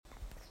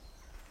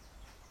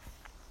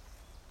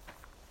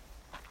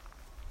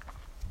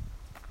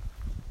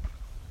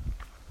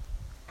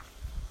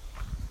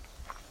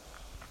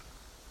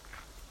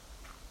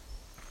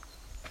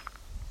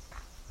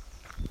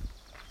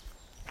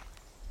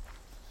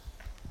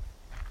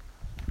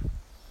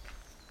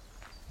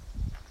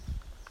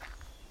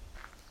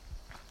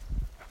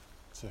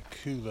It's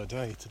a cooler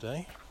day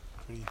today,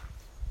 pretty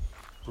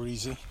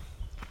breezy.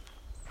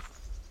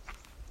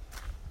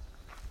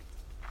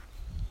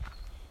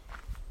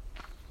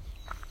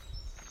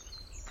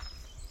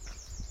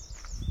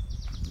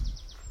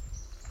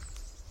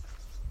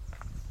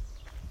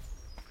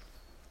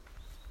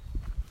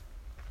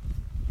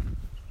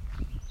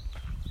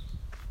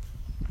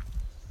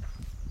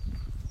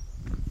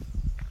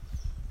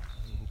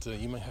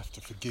 And you may have to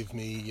forgive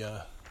me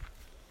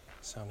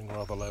sounding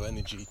rather low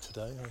energy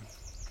today.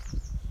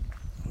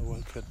 I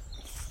woke at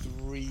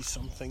 3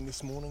 something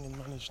this morning and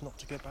managed not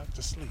to get back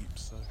to sleep,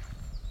 so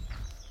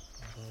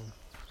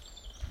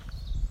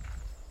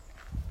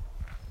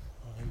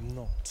I'm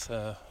not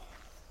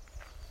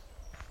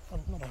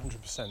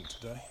 100%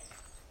 today.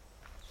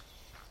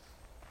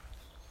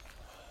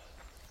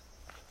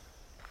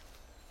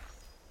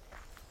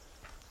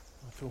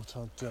 I thought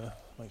I'd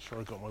make sure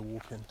I got my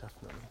walk in,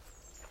 definitely.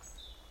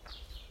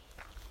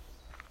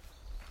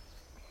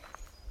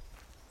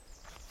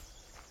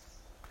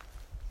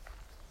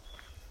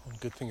 One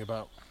good thing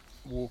about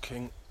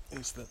walking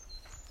is that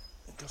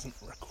it doesn't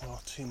require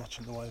too much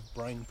in the way of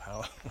brain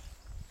power.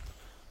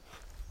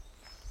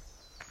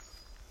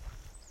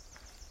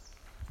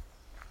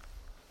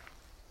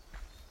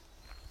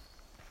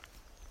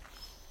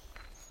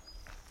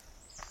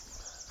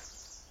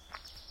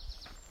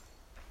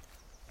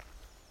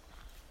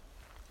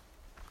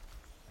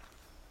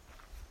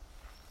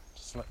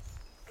 Just let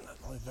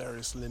my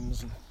various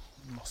limbs and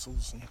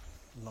muscles and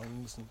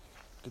lungs and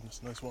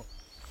goodness knows what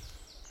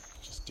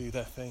just do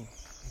their thing.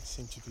 They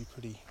seem to be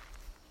pretty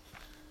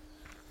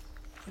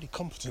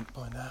competent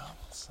by now,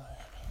 so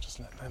just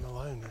let them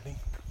alone, really.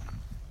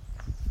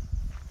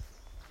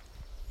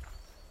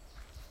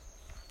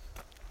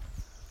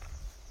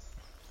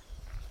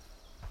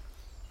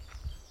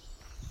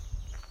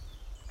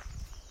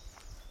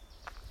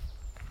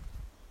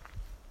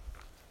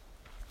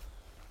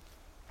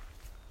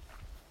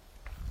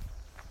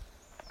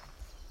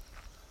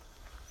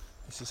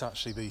 This is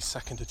actually the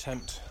second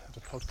attempt at a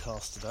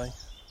podcast today.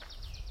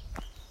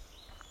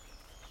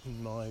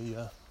 In my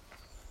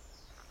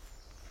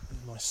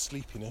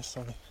sleepiness,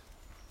 I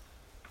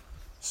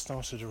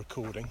started a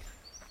recording,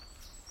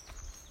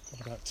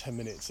 got about 10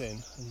 minutes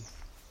in, and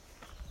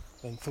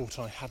then thought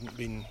I hadn't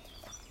been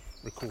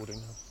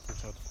recording. I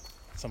thought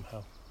I'd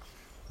somehow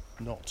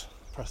not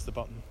press the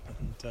button,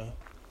 and then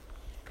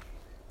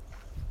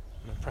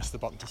pressed the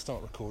button to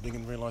start recording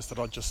and realised that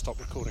I'd just stopped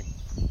recording.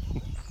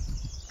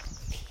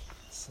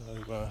 So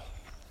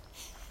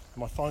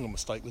my final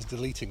mistake was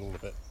deleting all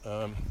of it.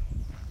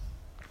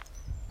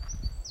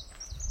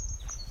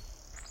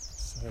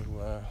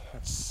 So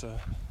that's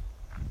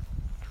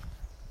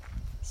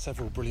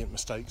several brilliant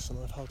mistakes, and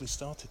I've hardly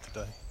started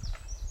today.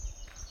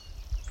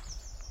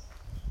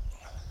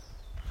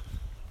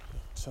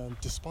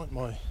 But despite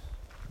my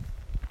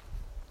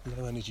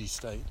low energy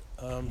state,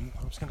 I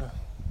was going to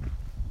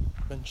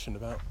mention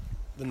about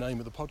the name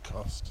of the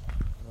podcast,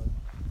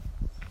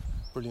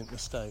 Brilliant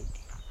Mistake.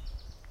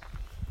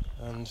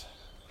 And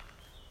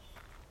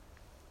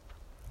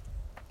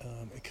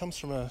it comes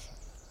from a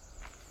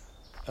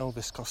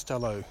Elvis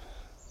Costello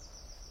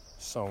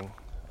song.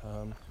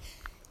 I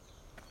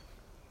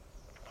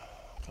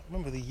can't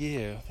remember the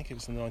year. I think it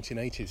was in the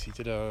 1980s. He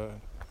did an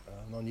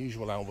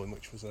unusual album,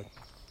 which was a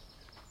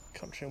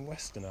country and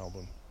western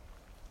album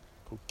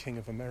called King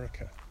of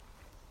America.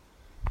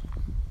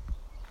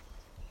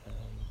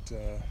 And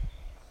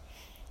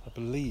I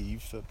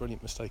believe that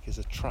Brilliant Mistake is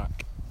a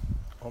track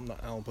on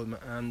that album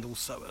and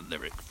also a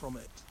lyric from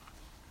it.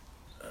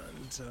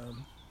 And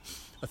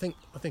I think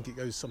it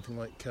goes something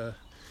like,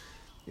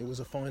 it was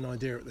a fine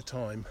idea at the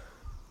time,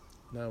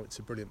 now it's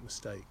a brilliant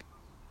mistake.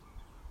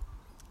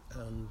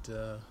 And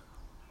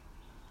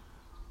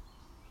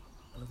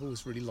I've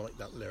always really liked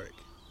that lyric,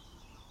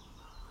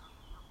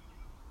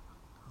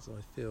 as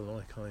I feel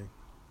like I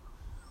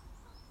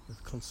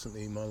have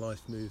constantly in my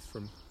life moved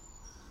from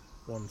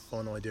one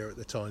fine idea at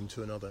the time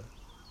to another.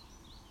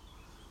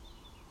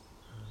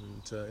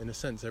 And in a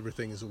sense,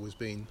 everything has always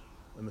been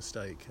a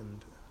mistake,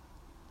 and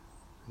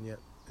yet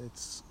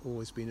it's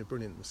always been a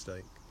brilliant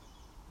mistake.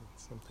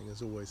 Something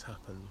has always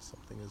happened,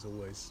 something has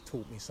always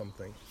taught me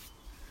something.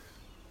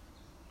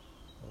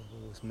 I've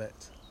always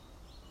met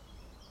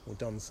or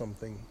done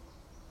something.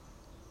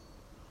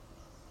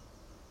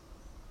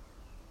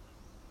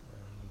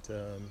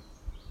 And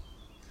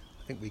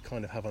I think we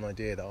kind of have an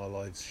idea that our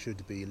lives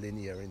should be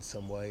linear in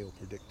some way, or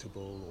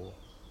predictable, or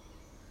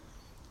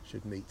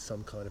should meet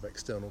some kind of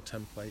external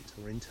template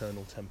or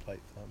internal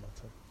template for that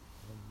matter.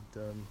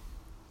 And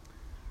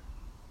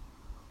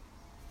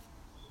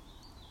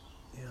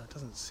it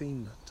doesn't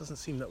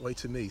seem that way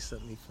to me,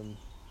 certainly from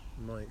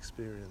my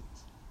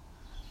experience.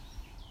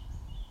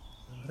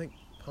 And I think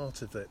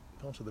part of the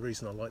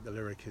reason I like the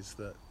lyric is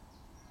that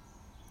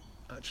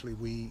actually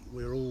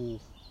we're all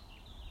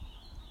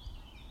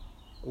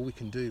we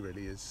can do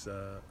really is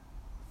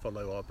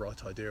follow our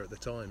bright idea at the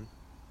time.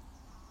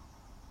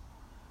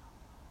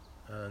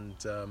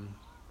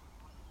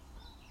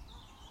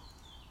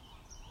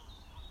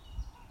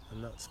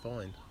 and that's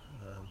fine.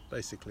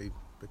 Basically,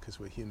 because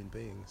we're human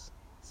beings,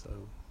 so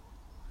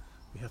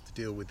we have to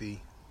deal with the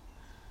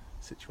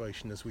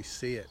situation as we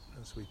see it,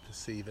 as we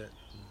perceive it,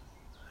 and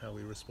how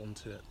we respond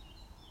to it.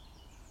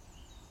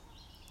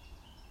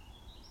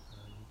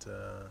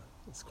 And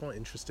it's quite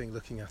interesting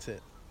looking at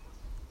it,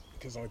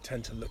 because I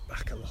tend to look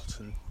back a lot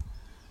and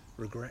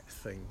regret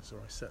things, or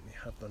I certainly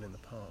have done in the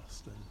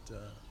past, and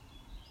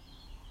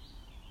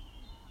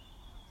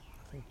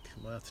I think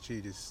my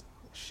attitude is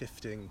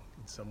shifting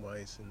in some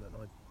ways, in that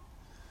I've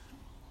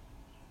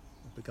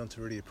begun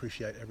to really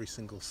appreciate every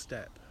single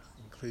step,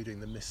 including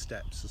the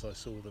missteps as I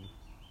saw them.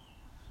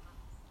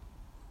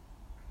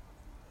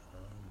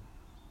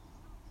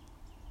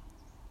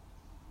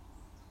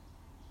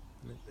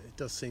 And it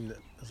does seem that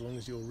as long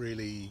as you're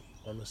really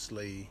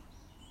honestly,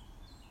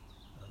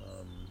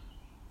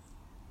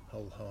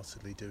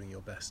 wholeheartedly doing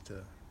your best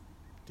to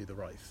do the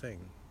right thing,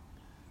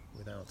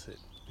 without it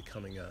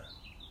becoming a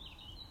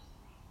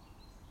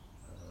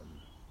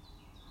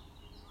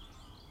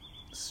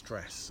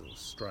stress or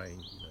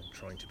strain,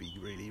 trying to be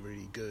really,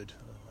 really good.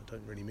 I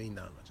don't really mean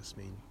that. I just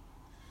mean,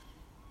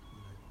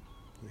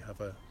 you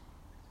have a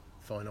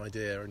fine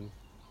idea and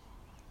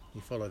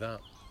you follow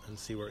that and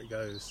see where it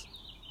goes.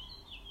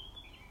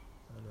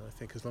 And I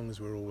think as long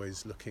as we're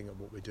always looking at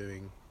what we're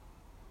doing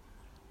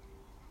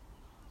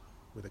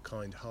with a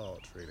kind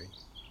heart, really,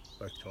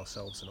 both to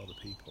ourselves and other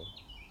people,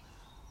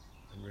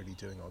 and really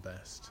doing our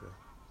best to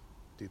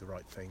do the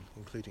right thing,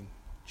 including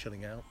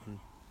chilling out and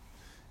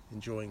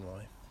enjoying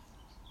life,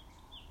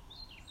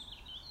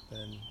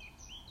 then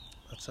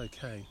that's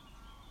okay.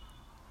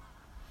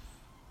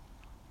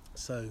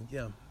 So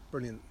yeah,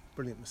 brilliant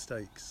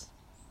mistakes.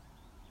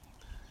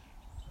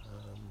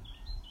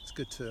 It's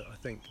good to, I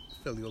think,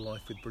 fill your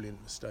life with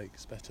brilliant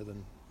mistakes, better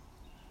than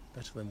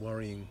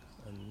worrying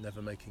and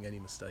never making any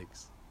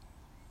mistakes.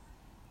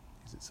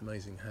 Because it's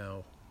amazing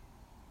how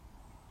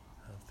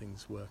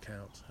things work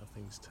out, how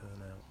things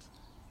turn out.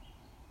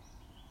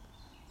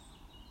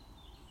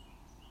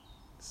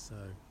 So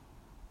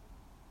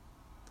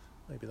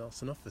maybe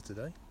that's enough for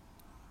today.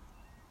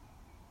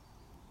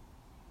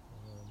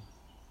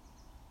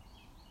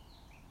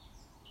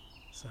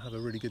 So have a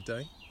really good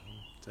day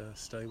and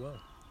stay well.